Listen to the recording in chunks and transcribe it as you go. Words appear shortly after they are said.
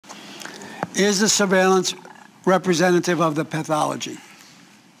Is the surveillance representative of the pathology?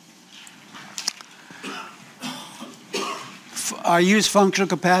 I use functional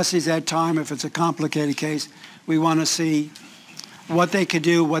capacities at time if it's a complicated case. We want to see what they could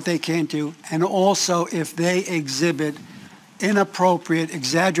do, what they can't do, and also if they exhibit inappropriate,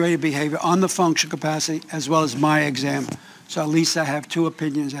 exaggerated behavior on the functional capacity as well as my exam. So at least I have two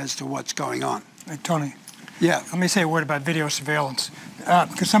opinions as to what's going on. Hey, Tony. Yeah. Let me say a word about video surveillance,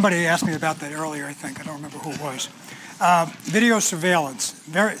 because somebody asked me about that earlier, I think. I don't remember who it was. Video surveillance.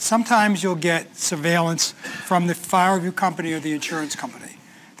 Sometimes you'll get surveillance from the fire review company or the insurance company.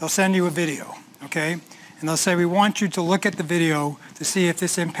 They'll send you a video, okay? And they'll say, we want you to look at the video to see if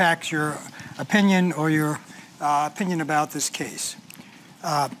this impacts your opinion or your opinion about this case.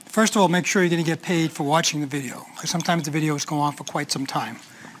 First of all, make sure you're going to get paid for watching the video, because sometimes the videos go on for quite some time.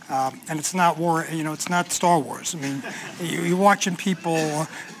 And it's not it's not Star Wars. I mean, you're watching people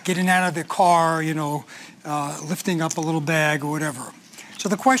getting out of the car, lifting up a little bag or whatever. So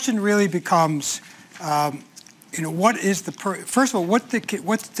the question really becomes, what is first of all, what's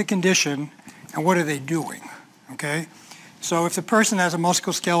the condition and what are they doing, okay? So if the person has a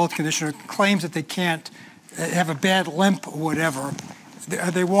musculoskeletal condition or claims that they can't have a bad limp or whatever,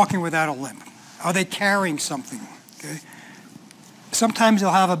 are they walking without a limp? Are they carrying something, okay? Sometimes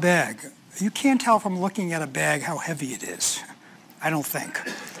they'll have a bag. You can't tell from looking at a bag how heavy it is, I don't think.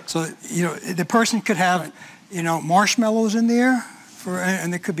 So, the person could have, marshmallows in there,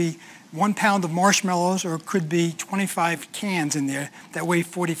 and there could be 1 pound of marshmallows, or it could be 25 cans in there that weigh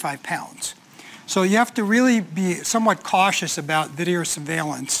 45 pounds. So you have to really be somewhat cautious about video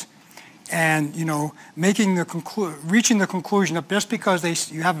surveillance and, reaching the conclusion that just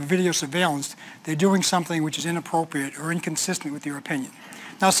because you have a video surveillance, they're doing something which is inappropriate or inconsistent with your opinion.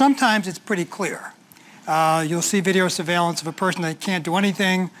 Now, sometimes it's pretty clear. You'll see video surveillance of a person that can't do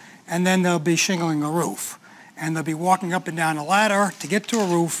anything, and then they'll be shingling a roof. And they'll be walking up and down a ladder to get to a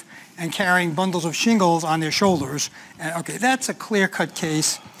roof and carrying bundles of shingles on their shoulders. And, okay, that's a clear-cut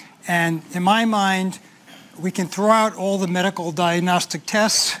case. And in my mind, we can throw out all the medical diagnostic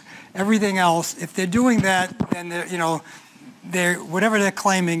tests, everything else. If they're doing that, then whatever they're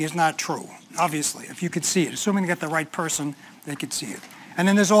claiming is not true, obviously, if you could see it. Assuming they got the right person, they could see it. And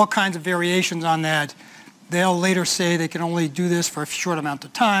then there's all kinds of variations on that. They'll later say they can only do this for a short amount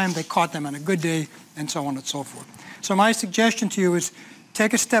of time. They caught them on a good day, and so on and so forth. So my suggestion to you is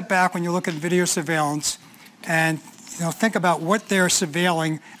take a step back when you look at video surveillance and think about what they're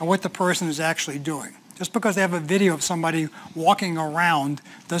surveilling and what the person is actually doing. Just because they have a video of somebody walking around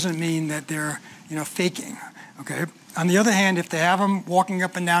doesn't mean that they're faking. Okay. On the other hand, if they have them walking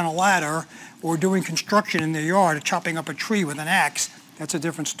up and down a ladder or doing construction in their yard or chopping up a tree with an axe, that's a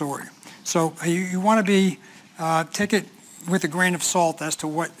different story. So you want to take it with a grain of salt as to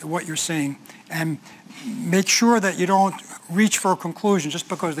what you're seeing, and make sure that you don't reach for a conclusion just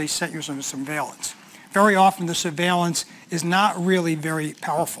because they sent you some surveillance. Very often the surveillance is not really very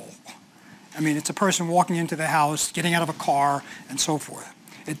powerful. I mean, it's a person walking into the house, getting out of a car, and so forth.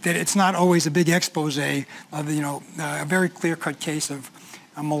 It's not always a big expose of, a very clear-cut case of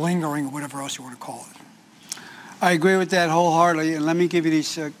malingering or whatever else you want to call it. I agree with that wholeheartedly, and let me give you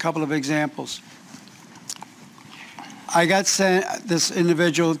these couple of examples. I got sent this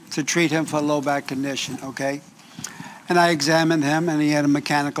individual to treat him for a low back condition, okay? And I examined him, and he had a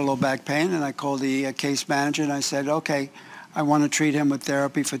mechanical low back pain, and I called the case manager, and I said, okay, I want to treat him with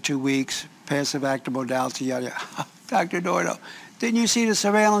therapy for 2 weeks, passive active modality, yada, yada. Dr. Dordo, didn't you see the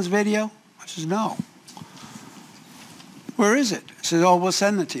surveillance video? I says, no. Where is it? He says, oh, we'll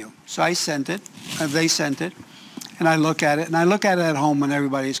send it to you. So I sent it, they sent it, and I look at it, and I look at it at home when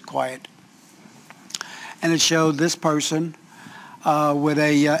everybody's quiet. And it showed this person with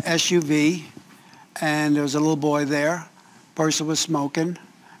a SUV, and there was a little boy there. Person was smoking,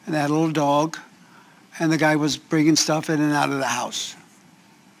 and they had a little dog, and the guy was bringing stuff in and out of the house.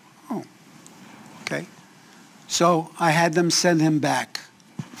 Oh, okay. So I had them send him back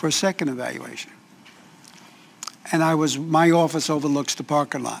for a second evaluation. And my office overlooks the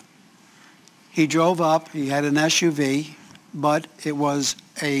parking lot. He drove up, he had an SUV, but it was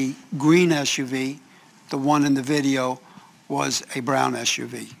a green SUV. The one in the video was a brown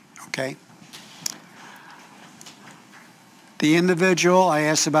SUV, okay? The individual, I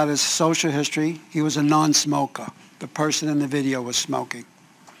asked about his social history. He was a non-smoker. The person in the video was smoking.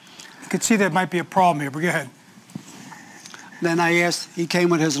 You could see there might be a problem here, but go ahead. Then I asked, he came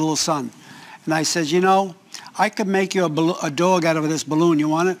with his little son. And I said, I could make you a dog out of this balloon. You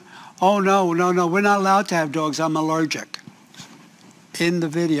want it? Oh, no, no, no, we're not allowed to have dogs. I'm allergic. In the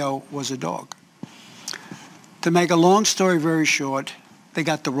video was a dog. To make a long story very short, they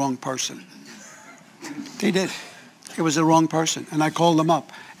got the wrong person. They did. It was the wrong person. And I called them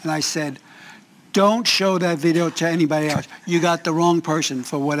up and I said, don't show that video to anybody else. You got the wrong person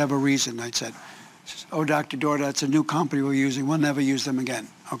for whatever reason, I said. Oh, Dr. Dorda, that's a new company we're using. We'll never use them again.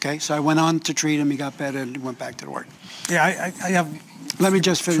 Okay? So I went on to treat him. He got better and went back to work. Yeah, I have... Let me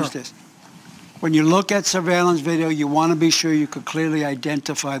just finish this. When you look at surveillance video, you want to be sure you could clearly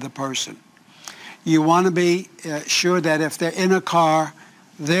identify the person. You want to be sure that if they're in a car,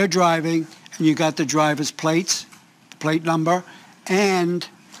 they're driving, and you got the driver's plates, the plate number, and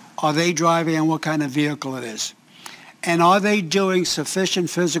are they driving and what kind of vehicle it is. And are they doing sufficient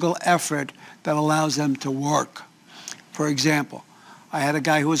physical effort that allows them to work? For example, I had a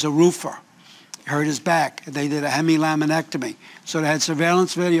guy who was a roofer. He hurt his back. They did a hemilaminectomy. So they had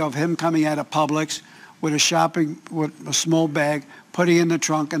surveillance video of him coming out of Publix with a small bag, putting it in the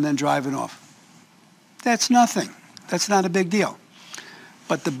trunk, and then driving off. That's nothing. That's not a big deal.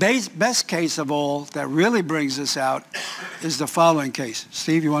 But the best case of all that really brings this out is the following case.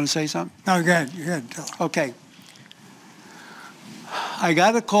 Steve, you want to say something? No, go ahead. Go ahead. Okay. I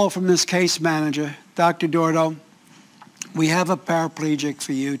got a call from this case manager, Dr. Dordo, we have a paraplegic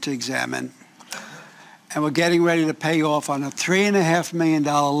for you to examine, and we're getting ready to pay off on a $3.5 million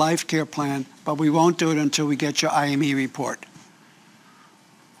life care plan, but we won't do it until we get your IME report.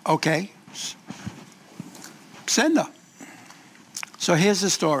 Okay. Send her. So here's the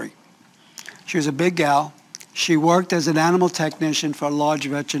story. She was a big gal. She worked as an animal technician for a large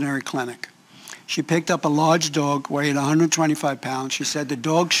veterinary clinic. She picked up a large dog, weighed 125 pounds. She said the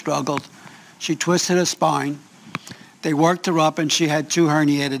dog struggled. She twisted her spine. They worked her up, and she had 2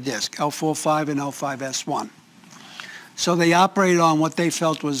 herniated discs, L4-5 and L5-S1. So they operated on what they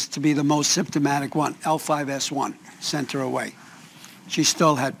felt was to be the most symptomatic one, L5-S1, sent her away. She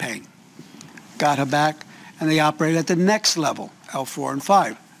still had pain. Got her back, and they operated at the next level, L4 and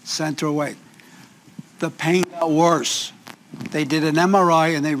 5, sent her away. The pain got worse. They did an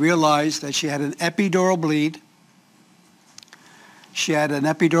MRI, and they realized that she had an epidural bleed. She had an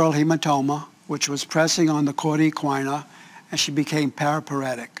epidural hematoma, which was pressing on the chorda equina, and she became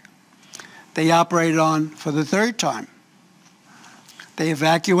paraparetic. They operated on for the 3rd time. They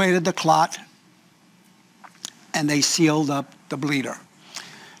evacuated the clot, and they sealed up the bleeder.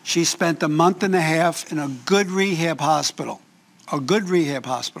 She spent a month and a half in a good rehab hospital,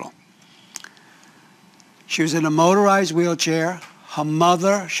 She was in a motorized wheelchair. Her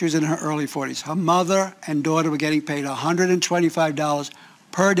mother, she was in her early 40s, her mother and daughter were getting paid $125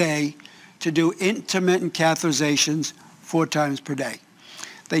 per day to do intermittent catheterizations 4 times per day.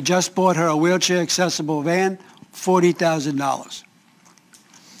 They just bought her a wheelchair-accessible van, $40,000.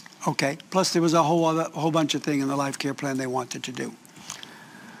 Okay, plus there was a whole bunch of things in the life care plan they wanted to do.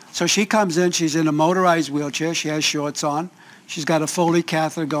 So she comes in, she's in a motorized wheelchair, she has shorts on, she's got a Foley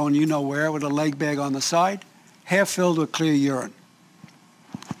catheter going you know where with a leg bag on the side, half filled with clear urine.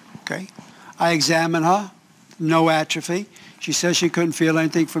 Okay, I examine her, no atrophy. She says she couldn't feel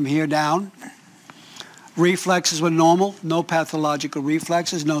anything from here down. Reflexes were normal, no pathological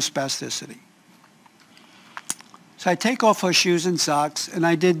reflexes, no spasticity. So I take off her shoes and socks, and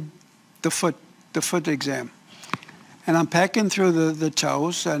I did the foot exam. And I'm pecking through the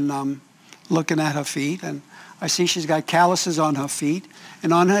toes, and I'm looking at her feet, and I see she's got calluses on her feet,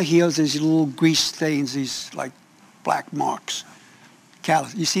 and on her heels there's little grease stains, these like black marks.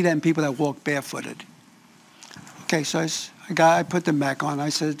 Callus. You see that in people that walk barefooted. Okay, so I put them back on. I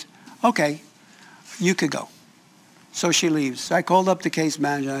said, okay, you could go. So she leaves. So I called up the case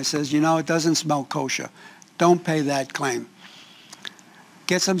manager, and I says, you know, it doesn't smell kosher. Don't pay that claim.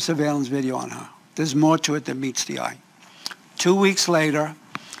 Get some surveillance video on her. There's more to it than meets the eye. 2 weeks later,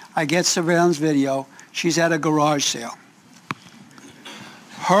 I get surveillance video. She's at a garage sale.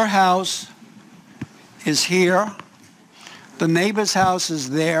 Her house is here. The neighbor's house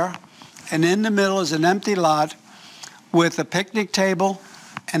is there. And in the middle is an empty lot with a picnic table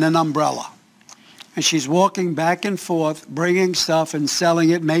and an umbrella. And she's walking back and forth, bringing stuff and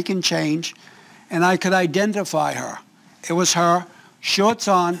selling it, making change. And I could identify her. It was her, shorts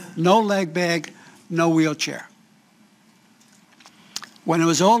on, no leg bag, no wheelchair. When it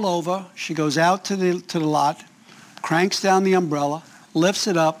was all over, she goes out to the lot, cranks down the umbrella, lifts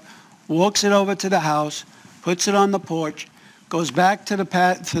it up, walks it over to the house, puts it on the porch, goes back to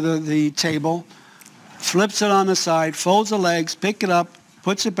the table, flips it on the side, folds the legs, picks it up,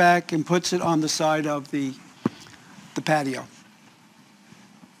 puts it back, and puts it on the side of the patio.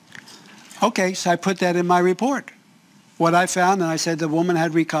 Okay, so I put that in my report. What I found, and I said the woman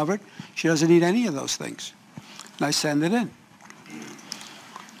had recovered. She doesn't need any of those things. And I send it in.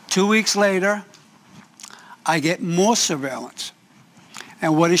 2 weeks later, I get more surveillance.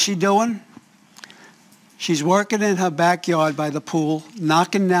 And what is she doing? She's working in her backyard by the pool,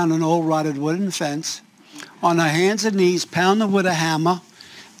 knocking down an old rotted wooden fence, on her hands and knees, pounding with a hammer,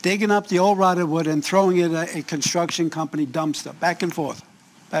 digging up the old rotted wood and throwing it at a construction company dumpster, back and forth,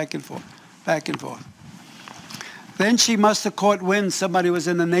 back and forth, back and forth. Then she must have caught wind somebody was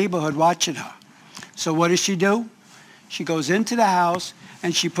in the neighborhood watching her. So what does she do? She goes into the house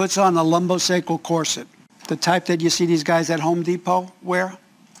and she puts on a lumbosacral corset, the type that you see these guys at Home Depot wear,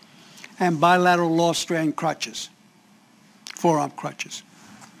 and bilateral low-strand crutches, forearm crutches.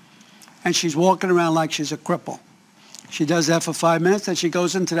 And she's walking around like she's a cripple. She does that for 5 minutes, and she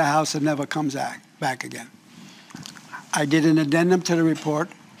goes into the house and never comes back again. I did an addendum to the report,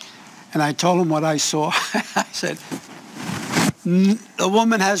 and I told him what I saw. I said, the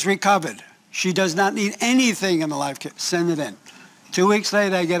woman has recovered. She does not need anything in the life care. Send it in. 2 weeks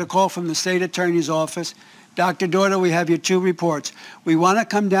later, I get a call from the state attorney's office. Dr. Daughter, we have your 2 reports. We want to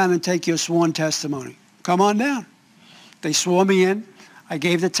come down and take your sworn testimony. Come on down. They swore me in. I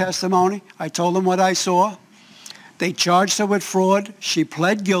gave the testimony. I told them what I saw. They charged her with fraud. She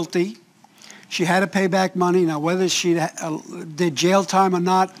pled guilty. She had to pay back money. Now, whether she did jail time or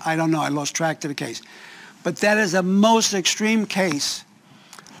not, I don't know. I lost track of the case. But that is the most extreme case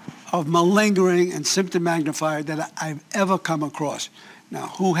of malingering and symptom magnifier that I've ever come across. Now,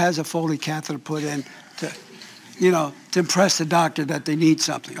 who has a Foley catheter put in to, to impress the doctor that they need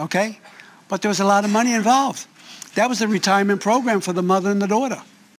something, okay? But there was a lot of money involved. That was the retirement program for the mother and the daughter.